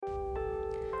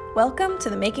Welcome to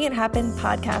the Making It Happen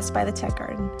podcast by the Tech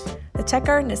Garden. The Tech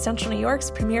Garden is Central New York's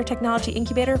premier technology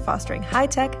incubator fostering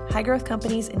high-tech, high-growth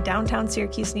companies in downtown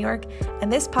Syracuse, New York,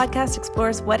 and this podcast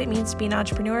explores what it means to be an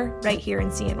entrepreneur right here in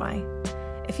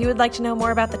CNY. If you would like to know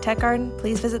more about the Tech Garden,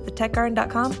 please visit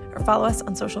thetechgarden.com or follow us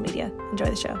on social media. Enjoy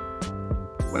the show.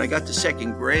 When I got to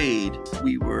second grade,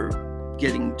 we were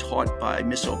getting taught by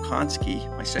Miss Okonsky,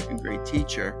 my second grade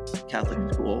teacher,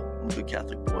 Catholic school. I'm a good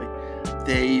Catholic boy.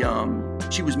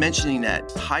 She was mentioning that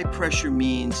high pressure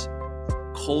means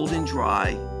cold and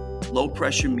dry, low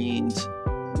pressure means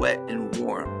wet and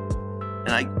warm.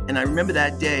 And I remember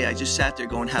that day I just sat there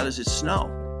going, how does it snow?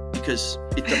 Because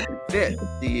it doesn't fit.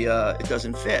 It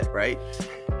doesn't fit, right?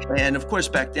 And of course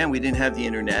back then we didn't have the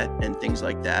internet and things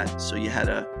like that, so you had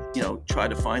to try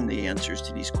to find the answers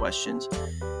to these questions.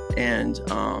 And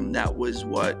that was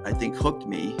what I think hooked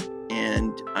me.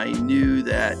 And I knew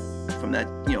that from that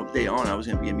day on, I was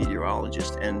going to be a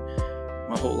meteorologist. And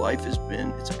my whole life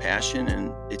it's a passion,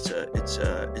 and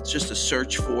it's just a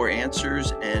search for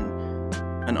answers and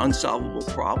an unsolvable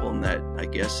problem that I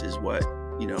guess is what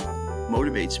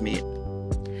motivates me.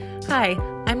 Hi,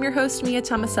 I'm your host, Mia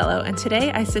Tomasello, and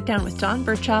today I sit down with Don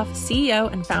Berchoff,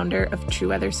 CEO and founder of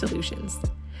TrueWeather Solutions.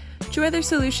 TrueWeather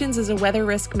Solutions is a weather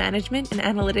risk management and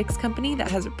analytics company that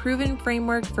has a proven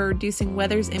framework for reducing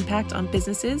weather's impact on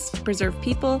businesses to preserve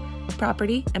people,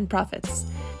 property, and profits.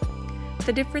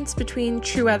 The difference between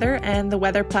TrueWeather and the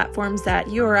weather platforms that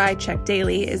you or I check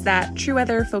daily is that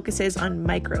TrueWeather focuses on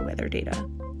micro-weather data.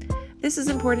 This is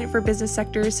important for business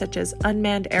sectors such as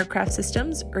unmanned aircraft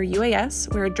systems, or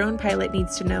UAS, where a drone pilot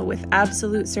needs to know with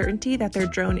absolute certainty that their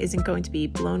drone isn't going to be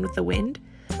blown with the wind,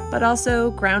 but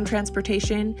also ground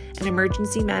transportation and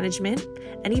emergency management,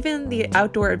 and even the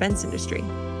outdoor events industry.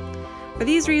 For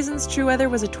these reasons, TrueWeather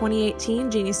was a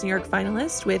 2018 Genius New York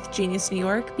finalist, with Genius New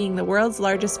York being the world's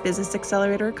largest business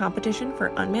accelerator competition for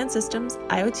unmanned systems,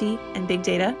 IoT, and big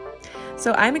data.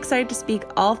 So I'm excited to speak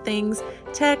all things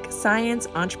tech, science,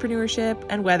 entrepreneurship,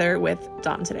 and weather with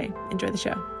Don today. Enjoy the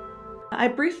show. I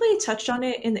briefly touched on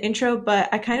it in the intro, but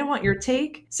I kind of want your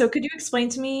take. So could you explain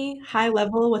to me, high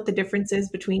level, what the difference is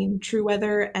between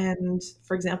TrueWeather and,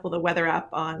 for example, the weather app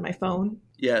on my phone?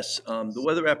 Yes, the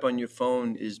weather app on your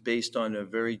phone is based on a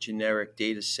very generic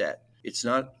data set. It's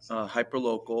not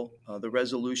hyperlocal. The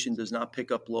resolution does not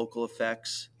pick up local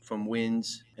effects from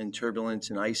winds and turbulence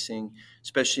and icing,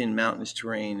 especially in mountainous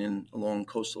terrain and along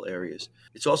coastal areas.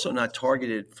 It's also not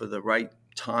targeted for the right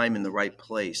time in the right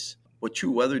place. What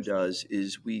TrueWeather does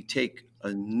is we take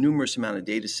a numerous amount of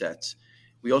data sets.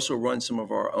 We also run some of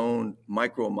our own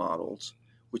micro models,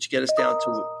 which get us down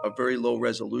to a very low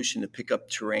resolution to pick up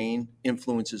terrain,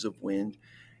 influences of wind.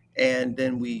 And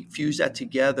then we fuse that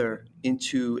together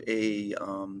into a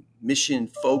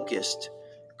mission-focused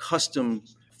custom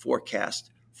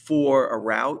forecast for a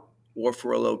route or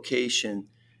for a location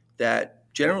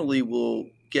that generally will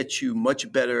get you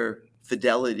much better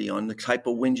fidelity on the type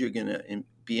of wind you're going to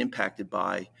be impacted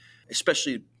by.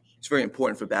 Especially, it's very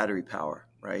important for battery power,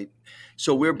 right?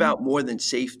 So we're about more than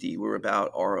safety. We're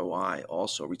about ROI,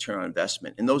 also return on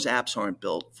investment. And those apps aren't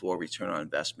built for return on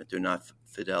investment. They're not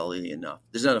fidelity enough.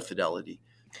 There's not a fidelity.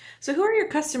 So who are your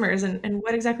customers and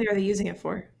what exactly are they using it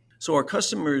for? So our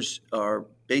customers are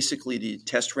basically the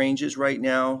test ranges right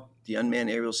now, the unmanned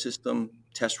aerial system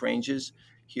test ranges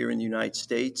here in the United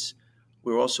States.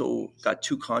 We're also got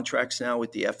 2 contracts now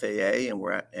with the FAA,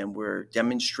 and we're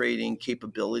demonstrating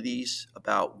capabilities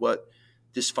about what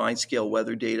this fine-scale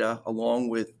weather data, along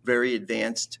with very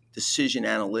advanced decision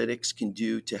analytics, can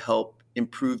do to help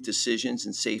improve decisions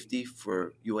and safety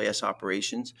for UAS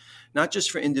operations, not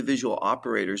just for individual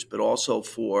operators, but also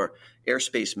for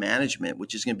airspace management,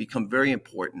 which is going to become very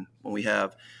important when we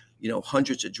have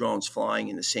hundreds of drones flying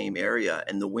in the same area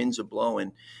and the winds are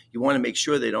blowing. You want to make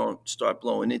sure they don't start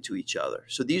blowing into each other.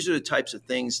 So these are the types of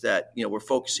things that we're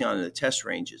focusing on in the test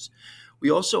ranges. We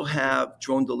also have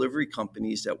drone delivery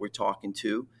companies that we're talking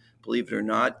to. Believe it or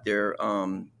not, they're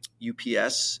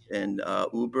UPS and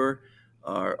Uber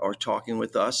are talking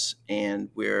with us, and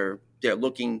they're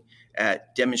looking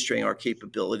at demonstrating our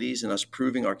capabilities and us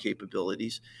proving our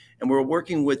capabilities. And we're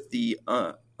working with the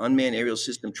unmanned aerial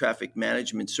system traffic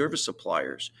management service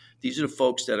suppliers. These are the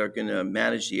folks that are going to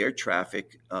manage the air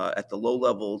traffic at the low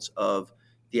levels of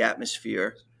the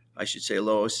atmosphere, I should say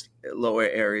lower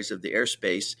areas of the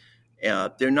airspace.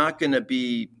 They're not going to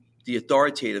be the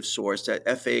authoritative source. That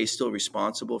FAA is still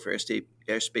responsible for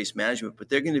airspace management, but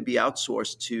they're going to be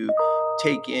outsourced to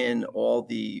take in all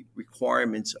the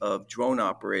requirements of drone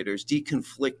operators,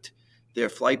 deconflict their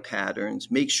flight patterns,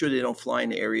 make sure they don't fly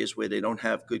into areas where they don't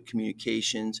have good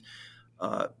communications,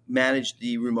 manage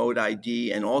the remote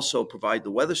ID and also provide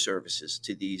the weather services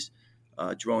to these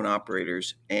drone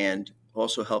operators and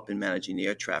also help in managing the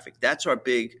air traffic. That's our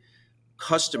big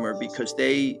customer because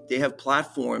they have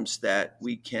platforms that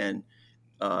we can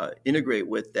integrate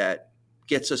with that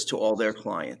gets us to all their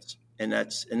clients. And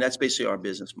that's basically our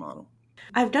business model.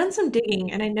 I've done some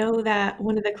digging, and I know that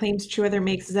one of the claims TrueWeather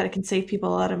makes is that it can save people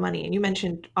a lot of money. And you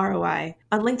mentioned ROI.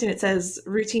 On LinkedIn, it says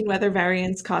routine weather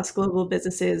variance costs global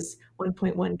businesses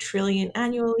 1.1 trillion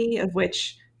annually, of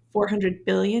which 400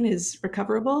 billion is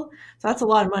recoverable. So that's a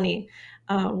lot of money.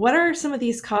 What are some of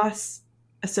these costs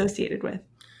associated with?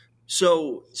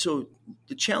 So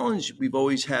the challenge we've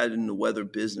always had in the weather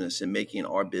business and making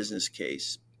our business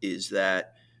case is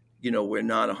that, we're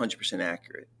not 100%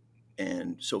 accurate.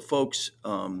 And so folks,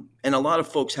 and a lot of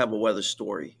folks have a weather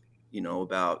story,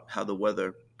 about how the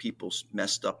weather people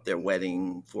messed up their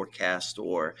wedding forecast,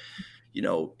 or,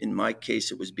 in my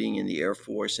case, it was being in the Air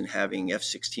Force and having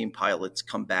F-16 pilots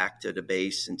come back to the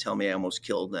base and tell me I almost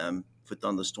killed them for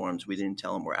thunderstorms. We didn't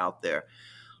tell them we're out there.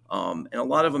 And a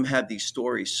lot of them have these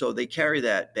stories, so they carry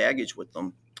that baggage with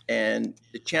them. And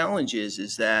the challenge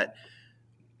is that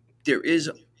there is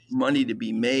money to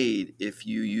be made if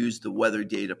you use the weather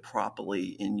data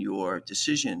properly in your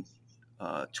decision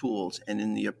tools and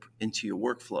into your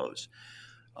workflows.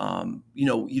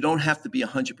 You don't have to be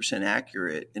 100%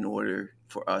 accurate in order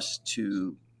for us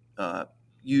to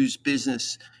use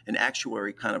business and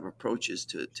actuary kind of approaches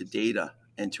to data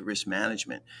and to risk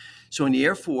management. So in the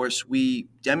Air Force, we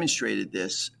demonstrated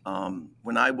this.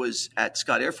 When I was at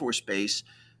Scott Air Force Base,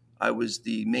 I was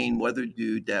the main weather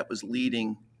dude that was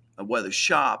leading a weather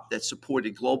shop that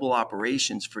supported global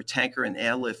operations for tanker and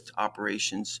airlift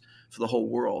operations for the whole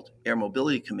world, Air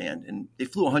Mobility Command. And they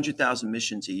flew 100,000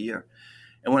 missions a year.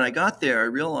 And when I got there, I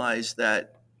realized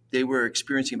that they were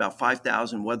experiencing about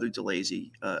 5,000 weather delays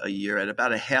a year at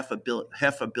about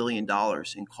 $500 million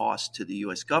in cost to the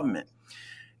U.S. government.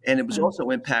 And it was also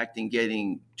impacting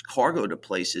getting cargo to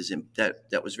places, and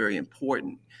that was very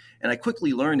important. And I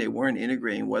quickly learned they weren't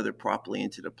integrating weather properly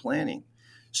into the planning.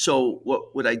 So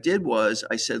what I did was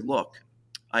I said, look,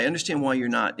 I understand why you're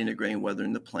not integrating weather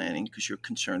in the planning because you're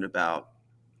concerned about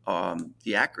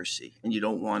the accuracy and you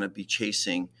don't want to be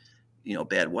chasing,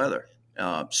 bad weather.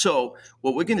 So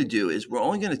what we're going to do is we're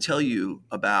only going to tell you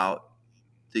about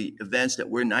the events that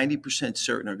we're 90%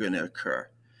 certain are going to occur,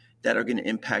 that are going to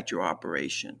impact your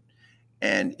operation.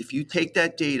 And if you take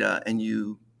that data and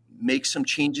you make some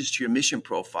changes to your mission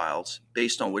profiles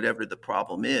based on whatever the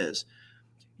problem is,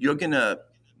 you're going to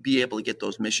be able to get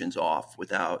those missions off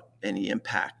without any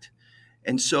impact.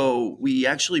 And so we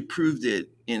actually proved it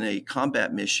in a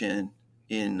combat mission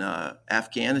in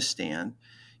Afghanistan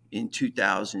in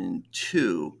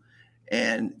 2002,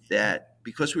 and that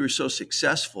because we were so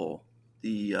successful,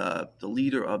 the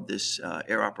leader of this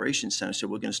Air Operations Center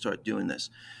said, we're going to start doing this.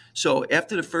 So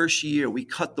after the first year, we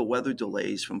cut the weather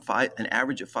delays from an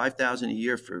average of 5,000 a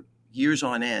year for years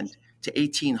on end to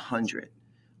 1,800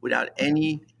 without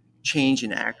any change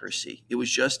in accuracy. It was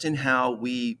just in how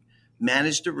we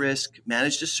managed the risk,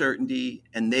 managed the certainty,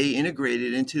 and they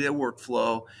integrated into their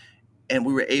workflow, and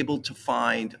we were able to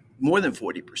find more than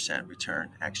 40%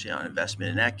 return actually on investment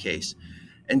in that case.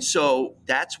 And so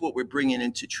that's what we're bringing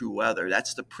into TrueWeather.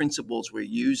 That's the principles we're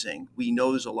using. We know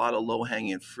there's a lot of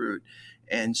low-hanging fruit.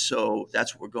 And so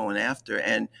that's what we're going after.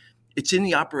 And it's in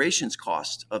the operations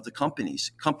cost of the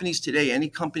companies. Companies today, any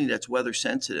company that's weather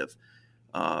sensitive,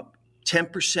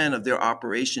 10% of their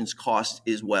operations cost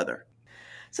is weather.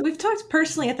 So we've talked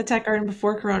personally at the Tech Garden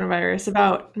before coronavirus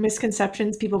about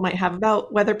misconceptions people might have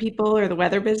about weather people or the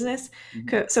weather business.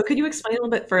 Mm-hmm. So could you explain a little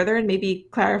bit further and maybe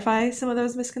clarify some of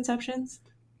those misconceptions?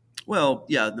 Well,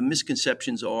 yeah, the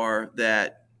misconceptions are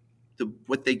that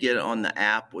what they get on the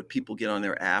app, what people get on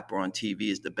their app or on TV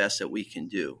is the best that we can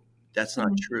do. That's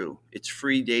not true. It's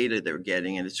free data they're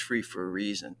getting, and it's free for a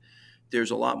reason.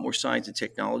 There's a lot more science and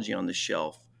technology on the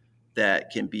shelf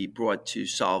that can be brought to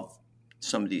solve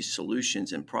some of these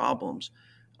solutions and problems,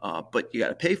 but you got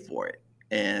to pay for it.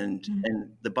 And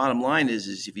the bottom line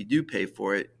is if you do pay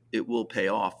for it, it will pay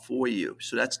off for you.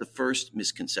 So that's the first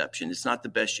misconception. It's not the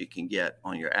best you can get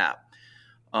on your app.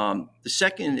 The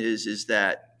second is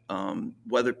that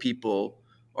weather people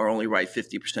are only right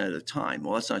 50% of the time.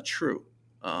 Well, that's not true.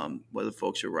 Weather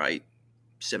folks are right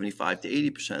 75 to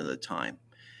 80% of the time.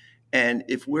 And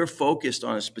if we're focused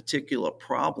on a particular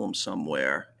problem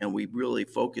somewhere and we really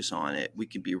focus on it, we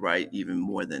can be right even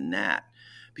more than that.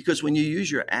 Because when you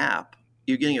use your app,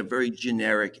 you're getting a very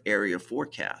generic area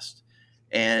forecast.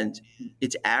 and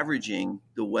it's averaging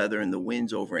the weather and the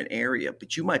winds over an area,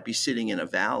 but you might be sitting in a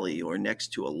valley or next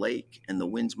to a lake and the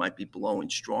winds might be blowing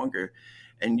stronger.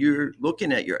 And you're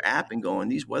looking at your app and going,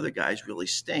 these weather guys really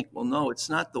stink. Well, no, it's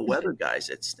not the weather guys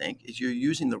that stink. It's you're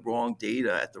using the wrong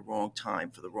data at the wrong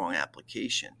time for the wrong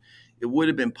application. It would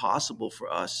have been possible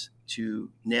for us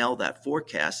to nail that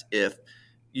forecast if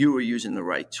you were using the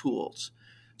right tools.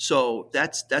 So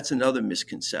that's another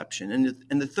misconception.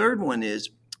 And the third one is,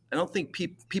 I don't think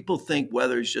people think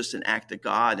weather is just an act of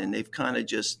God, and they've kind of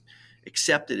just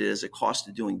accepted it as a cost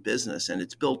of doing business, and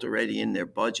it's built already in their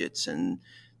budgets, and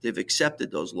they've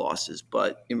accepted those losses.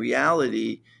 But in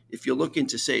reality, if you're looking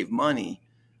to save money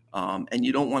and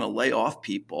you don't want to lay off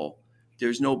people,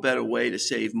 there's no better way to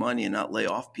save money and not lay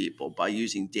off people by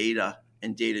using data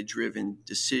and data-driven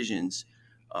decisions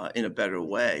in a better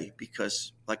way.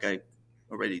 Because like I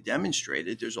already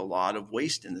demonstrated, there's a lot of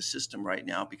waste in the system right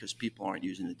now because people aren't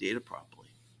using the data properly.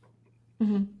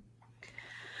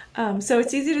 So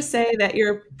it's easy to say that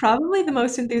you're probably the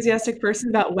most enthusiastic person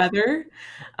about weather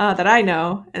that I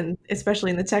know, and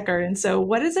especially in the tech garden. So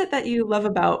what is it that you love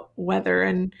about weather,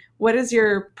 and what is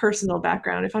your personal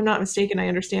background? If I'm not mistaken, I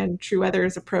understand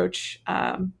TrueWeather's approach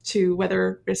to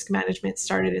weather risk management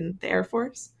started in the Air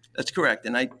Force. That's correct.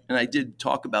 And I did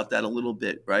talk about that a little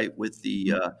bit, right, with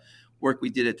the work we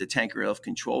did at the Tanker Airlift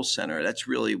Control Center. That's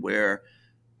really where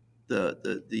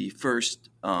the first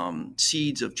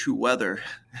seeds of TrueWeather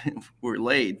were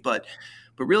laid. But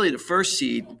really the first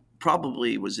seed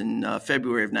probably was in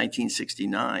February of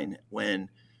 1969 when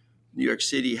New York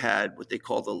City had what they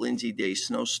call the Lindsay Day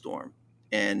snowstorm.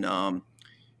 And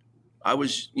I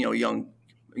was, a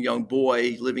young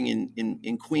boy living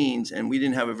in Queens, and we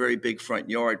didn't have a very big front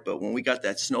yard. But when we got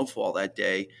that snowfall that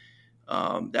day,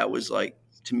 that was like,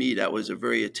 to me, that was a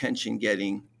very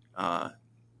attention-getting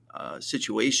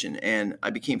situation, and I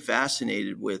became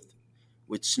fascinated with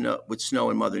snow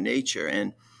and Mother Nature.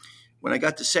 And when I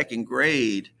got to second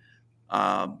grade,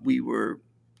 we were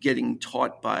getting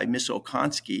taught by Miss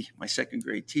Okonsky, my second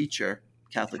grade teacher,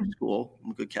 Catholic school.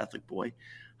 I'm a good Catholic boy,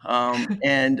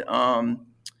 and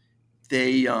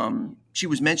she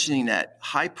was mentioning that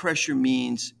high pressure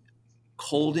means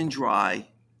cold and dry,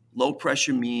 low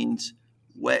pressure means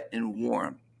wet and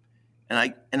warm.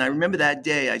 And I remember that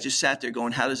day, I just sat there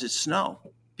going, how does it snow?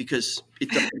 Because it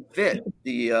doesn't fit.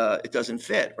 It doesn't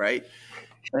fit, right?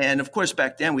 And of course,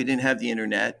 back then we didn't have the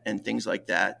internet and things like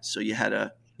that. So you had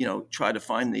to, try to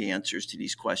find the answers to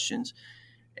these questions.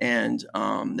 And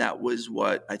that was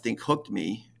what I think hooked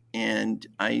me. And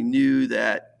I knew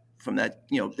that from that,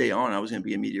 day on, I was going to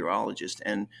be a meteorologist.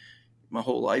 And my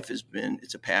whole life has been,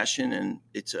 it's a passion, and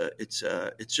it's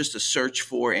just a search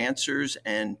for answers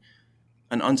and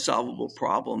an unsolvable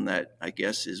problem that I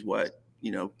guess is what,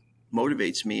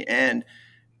 motivates me. And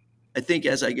I think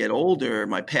as I get older,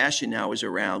 my passion now is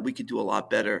around, we could do a lot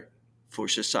better for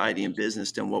society and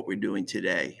business than what we're doing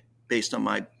today, based on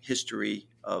my history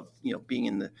of, being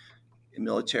in the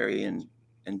military and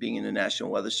being in the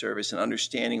National Weather Service and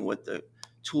understanding what the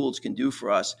tools can do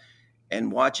for us,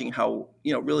 and watching how,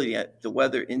 really the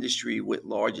weather industry writ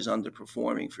large is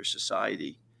underperforming for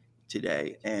society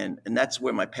today. And that's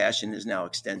where my passion is now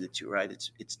extended to, right?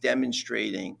 It's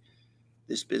demonstrating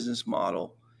this business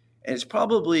model. And it's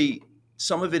probably,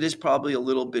 some of it is probably a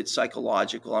little bit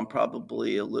psychological. I'm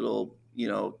probably a little,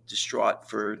 distraught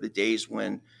for the days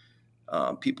when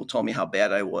people told me how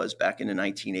bad I was back in the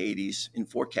 1980s in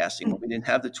forecasting, when we didn't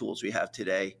have the tools we have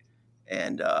today.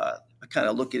 And I kind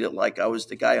of look at it like I was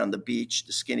the guy on the beach,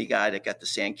 the skinny guy that got the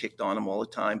sand kicked on him all the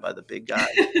time by the big guy.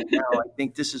 Now I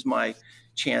think this is my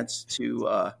chance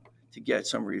to get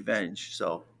some revenge.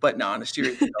 So, but no, on a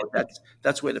serious note,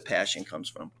 that's where the passion comes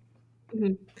from.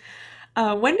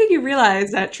 Mm-hmm. When did you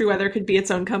realize that TrueWeather could be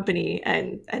its own company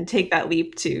and take that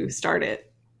leap to start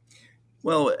it?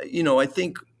 Well, I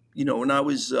think, when I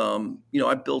was,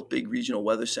 I built big regional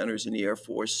weather centers in the Air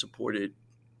Force, supported,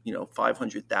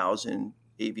 500,000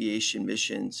 aviation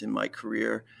missions in my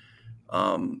career.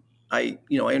 I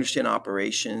understand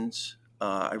operations.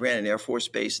 I ran an Air Force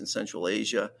base in Central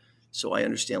Asia, so I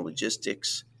understand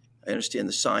logistics. I understand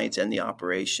the science and the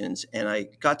operations. And I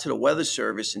got to the Weather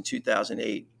Service in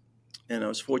 2008, and I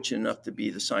was fortunate enough to be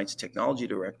the science and technology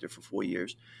director for 4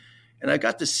 years. And I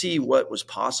got to see what was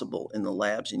possible in the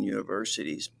labs and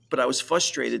universities. But I was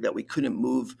frustrated that we couldn't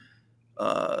move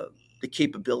the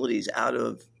capabilities out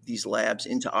of these labs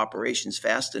into operations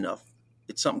fast enough.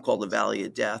 It's something called the Valley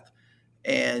of Death.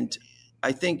 And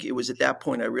I think it was at that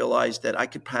point I realized that I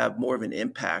could have more of an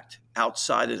impact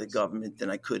outside of the government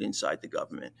than I could inside the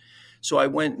government. So I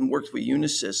went and worked with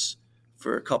Unisys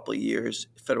for a couple of years,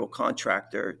 a federal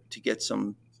contractor, to get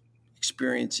some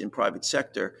experience in private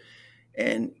sector.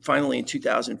 And finally, in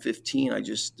 2015, I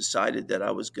just decided that I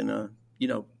was going to,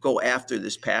 go after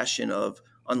this passion of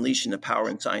unleashing the power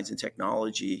in science and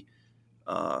technology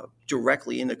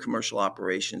directly into commercial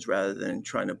operations rather than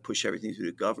trying to push everything through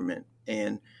the government.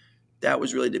 And that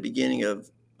was really the beginning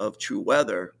of True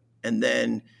Weather. And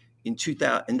then in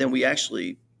 2000, and then we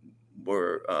actually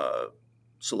were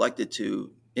selected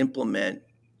to implement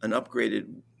an upgraded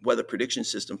weather prediction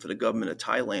system for the government of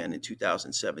Thailand in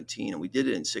 2017, and we did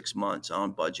it in 6 months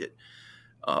on budget.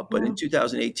 But in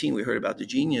 2018, we heard about the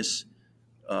Genius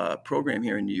program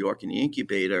here in New York in the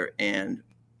incubator, and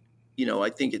I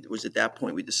think it was at that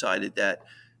point we decided that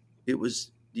it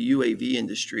was the UAV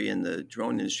industry and the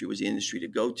drone industry was the industry to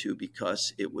go to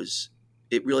because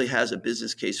it really has a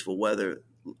business case for weather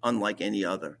unlike any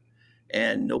other,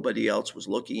 and nobody else was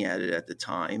looking at it at the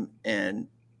time. And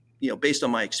based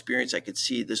on my experience, I could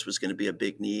see this was going to be a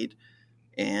big need.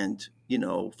 And,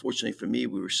 fortunately for me,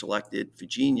 we were selected for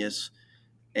Genius,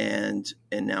 and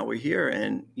now we're here,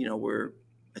 and,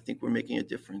 I think we're making a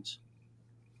difference.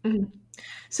 Mm-hmm.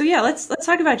 So yeah, let's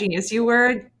talk about Genius. You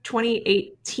were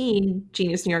 2018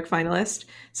 Genius New York finalist.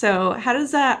 So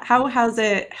how has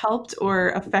it helped or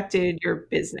affected your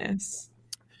business?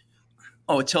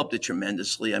 Oh, it's helped it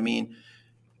tremendously. I mean,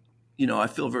 I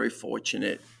feel very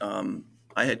fortunate.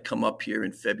 I had come up here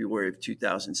in February of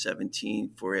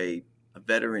 2017 for a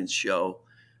veterans show.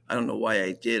 I don't know why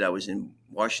I did. I was in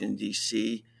Washington,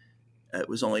 D.C. It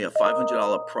was only a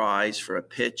 $500 prize for a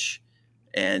pitch.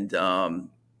 And I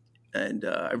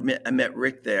met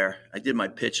Rick there. I did my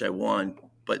pitch. I won.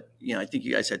 But, I think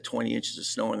you guys had 20 inches of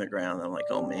snow on the ground. I'm like,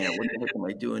 oh, man, what the heck am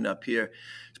I doing up here?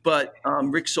 But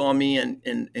Rick saw me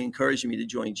and encouraged me to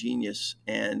join Genius.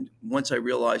 And once I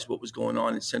realized what was going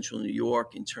on in central New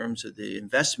York in terms of the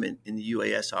investment in the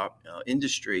UAS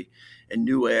industry and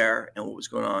New Air and what was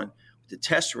going on with the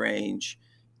test range,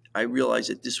 I realized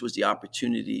that this was the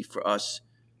opportunity for us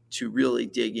to really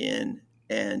dig in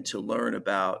and to learn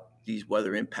about these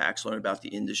weather impacts, learn about the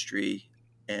industry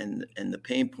and the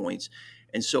pain points.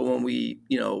 And so when we,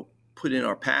 put in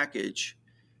our package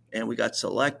and we got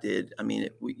selected, I mean,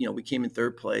 we came in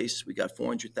third place. We got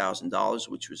 $400,000,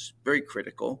 which was very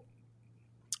critical.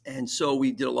 And so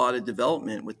we did a lot of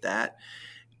development with that.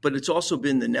 But it's also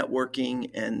been the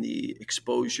networking and the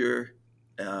exposure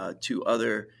to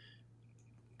other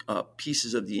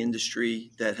pieces of the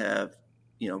industry that have,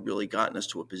 really gotten us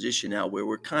to a position now where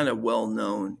we're kind of well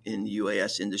known in the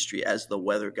UAS industry as the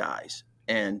weather guys.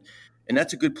 And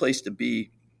that's a good place to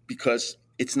be because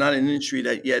it's not an industry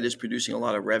that yet is producing a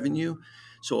lot of revenue.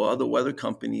 So other weather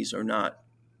companies are not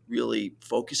really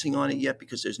focusing on it yet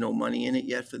because there's no money in it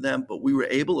yet for them. But we were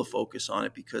able to focus on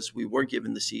it because we were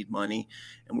given the seed money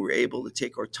and we were able to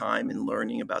take our time in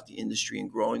learning about the industry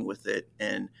and growing with it.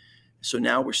 And so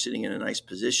now we're sitting in a nice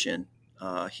position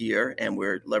here, and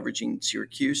we're leveraging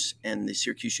Syracuse and the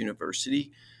Syracuse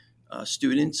University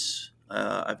students.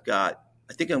 I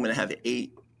think I'm going to have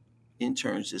 8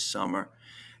 interns this summer.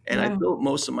 And I built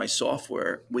most of my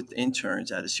software with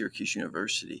interns out of Syracuse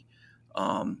University.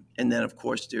 And then, of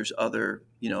course, there's other,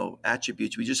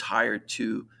 attributes. We just hired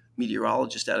 2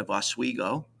 meteorologists out of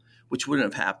Oswego, which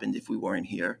wouldn't have happened if we weren't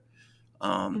here.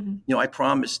 I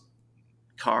promised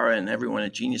Cara and everyone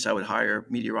at Genius I would hire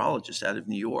meteorologists out of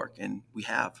New York, and we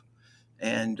have.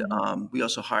 And we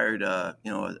also hired,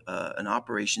 an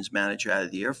operations manager out of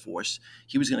the Air Force.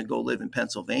 He was going to go live in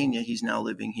Pennsylvania. He's now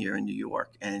living here in New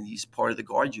York, and he's part of the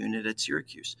Guard unit at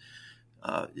Syracuse,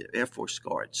 Air Force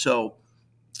Guard. So,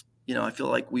 I feel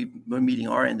like we're meeting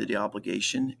our end of the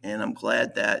obligation, and I'm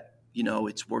glad that,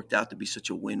 it's worked out to be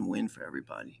such a win-win for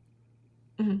everybody.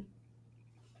 Mm-hmm.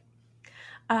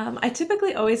 I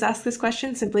typically always ask this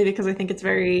question simply because I think it's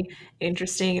very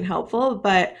interesting and helpful,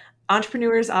 but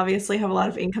entrepreneurs obviously have a lot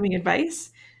of incoming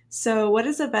advice. So what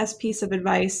is the best piece of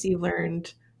advice you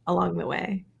learned along the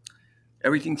way?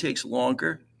 Everything takes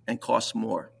longer and costs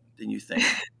more than you think.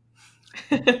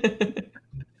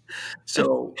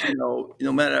 So,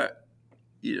 no matter,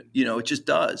 it just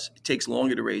does. It takes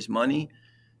longer to raise money.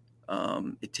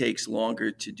 It takes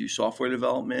longer to do software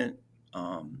development.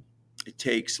 It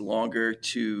takes longer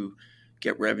to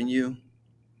get revenue.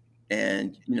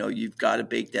 And, you've got to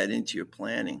bake that into your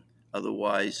planning.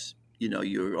 Otherwise,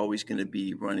 you're always going to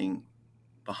be running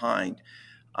behind.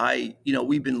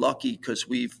 We've been lucky because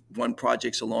we've won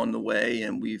projects along the way,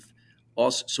 and we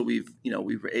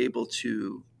were able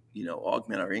to,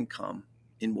 augment our income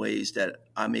in ways that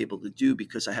I'm able to do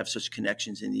because I have such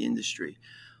connections in the industry.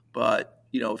 But,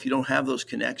 if you don't have those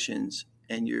connections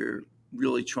and you're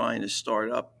really trying to start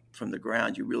up from the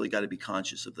ground, you really got to be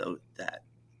conscious of that.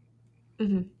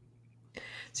 Mm-hmm.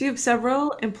 So you have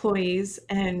several employees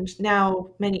and now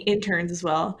many interns as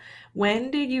well.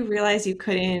 When did you realize you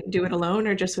couldn't do it alone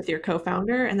or just with your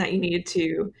co-founder and that you needed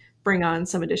to bring on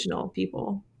some additional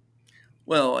people?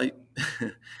 Well,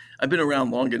 I've been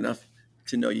around long enough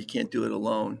to know you can't do it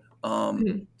alone.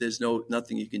 Mhm. There's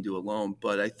nothing you can do alone.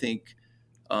 But I think,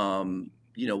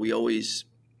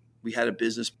 we had a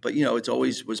business, but it's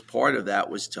always was part of that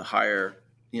was to hire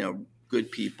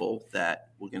good people that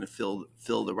were going to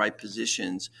fill the right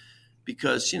positions,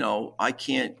 because I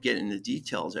can't get into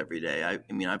details every day.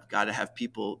 I mean, I've got to have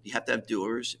people. You have to have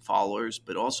doers, followers,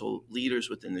 but also leaders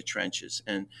within the trenches.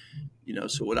 And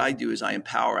so what I do is I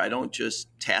empower. I don't just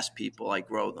task people. I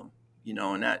grow them.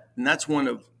 And that's one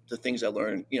of the things I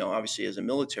learned. Obviously as a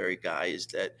military guy, is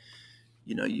that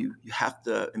you have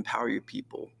to empower your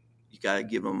people. You got to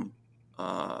give them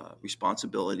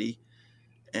responsibility,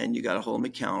 and you got to hold them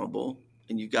accountable,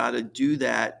 and you got to do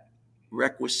that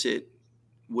requisite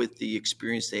with the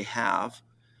experience they have,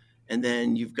 and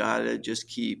then you've got to just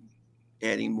keep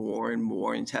adding more and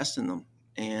more and testing them.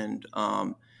 And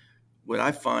what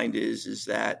I find is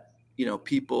that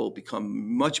people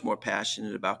become much more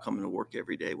passionate about coming to work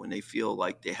every day when they feel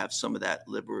like they have some of that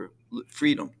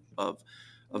freedom of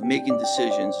making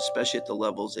decisions, especially at the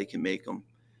levels they can make them,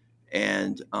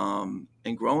 and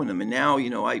growing them. And now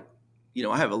I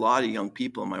have a lot of young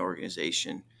people in my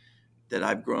organization that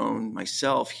I've grown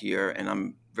myself here, and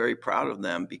I'm very proud of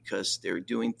them because they're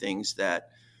doing things that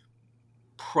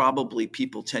probably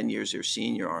people 10 years their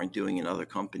senior aren't doing in other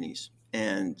companies.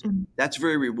 And that's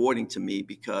very rewarding to me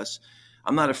because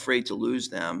I'm not afraid to lose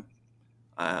them.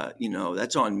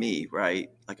 That's on me, right?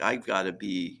 Like, I've got to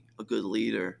be a good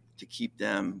leader to keep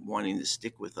them wanting to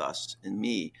stick with us and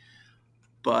me.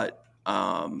 But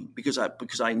because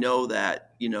I know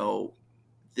that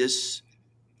these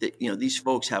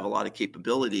folks have a lot of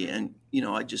capability, and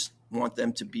I just want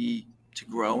them to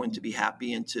grow and to be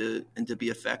happy and to be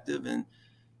effective and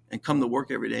come to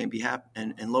work every day and be happy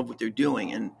and love what they're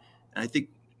doing. And I think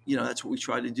that's what we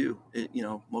try to do.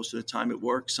 Most of the time it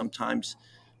works. Sometimes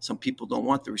some people don't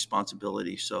want the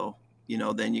responsibility, so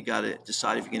then you got to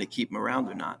decide if you're going to keep them around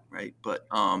or not, right? But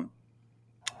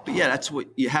yeah, that's what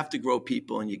you have to grow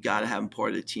people, and you got to have them part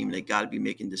of the team. They got to be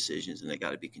making decisions, and they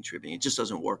got to be contributing. It just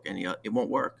doesn't work. It won't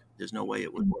work. There's no way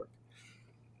it would work.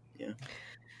 Yeah.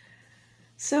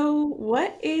 So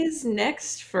what is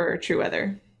next for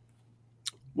TrueWeather?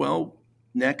 Well,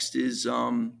 next is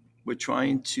we're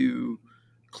trying to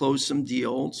close some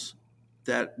deals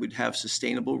that would have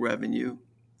sustainable revenue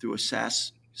through a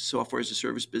SaaS, software as a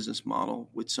service business model,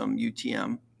 with some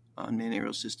UTM, unmanned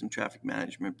aerial system traffic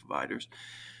management providers.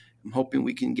 I'm hoping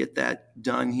we can get that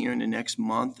done here in the next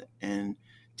month and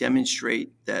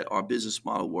demonstrate that our business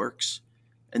model works.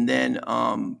 And then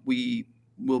we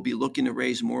will be looking to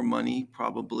raise more money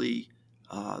probably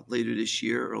later this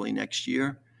year, early next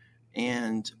year.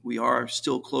 And we are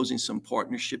still closing some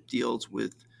partnership deals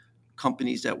with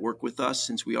companies that work with us.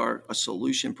 Since we are a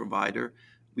solution provider,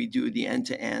 we do the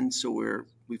end-to-end. So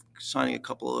we've signing a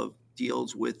couple of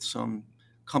deals with some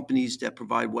companies that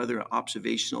provide weather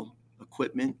observational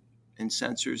equipment and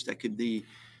sensors that could be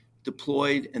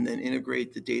deployed and then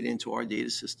integrate the data into our data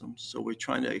systems. So we're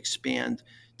trying to expand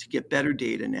to get better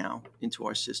data now into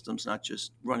our systems, not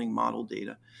just running model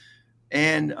data.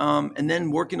 And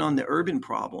then working on the urban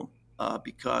problem,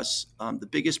 because the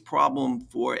biggest problem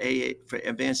for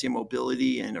advanced air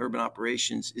mobility and urban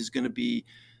operations is going to be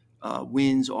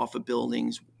winds off of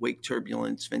buildings, wake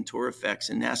turbulence, Ventura effects,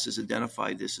 and NASA's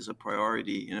identified this as a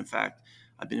priority. And in fact,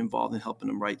 I've been involved in helping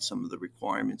them write some of the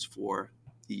requirements for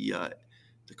the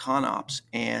ConOps.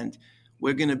 And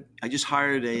I just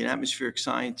hired an atmospheric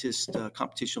scientist,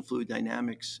 computational fluid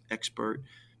dynamics expert,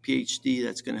 PhD,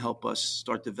 that's going to help us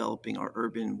start developing our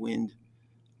urban wind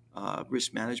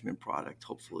risk management product,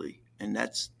 hopefully. And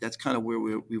that's kind of where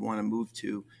we want to move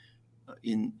to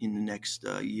in the next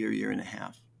year and a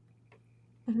half.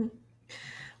 Mm-hmm.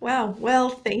 Wow. Well,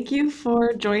 thank you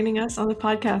for joining us on the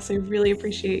podcast. I really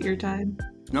appreciate your time.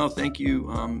 No, thank you.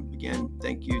 Again,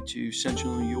 thank you to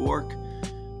Central New York.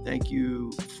 Thank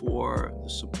you for the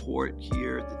support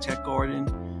here at the Tech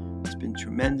Garden. It's been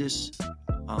tremendous.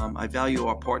 I value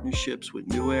our partnerships with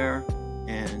New Air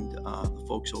and the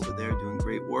folks over there doing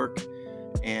great work,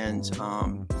 and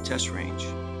the test range.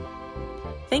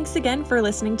 Thanks again for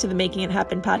listening to the Making It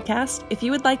Happen podcast. If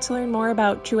you would like to learn more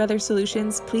about TrueWeather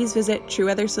Solutions, please visit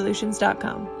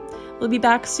trueweathersolutions.com. We'll be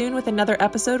back soon with another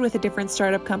episode with a different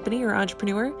startup company or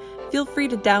entrepreneur. Feel free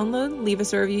to download, leave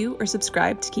us a review, or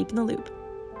subscribe to keep in the loop.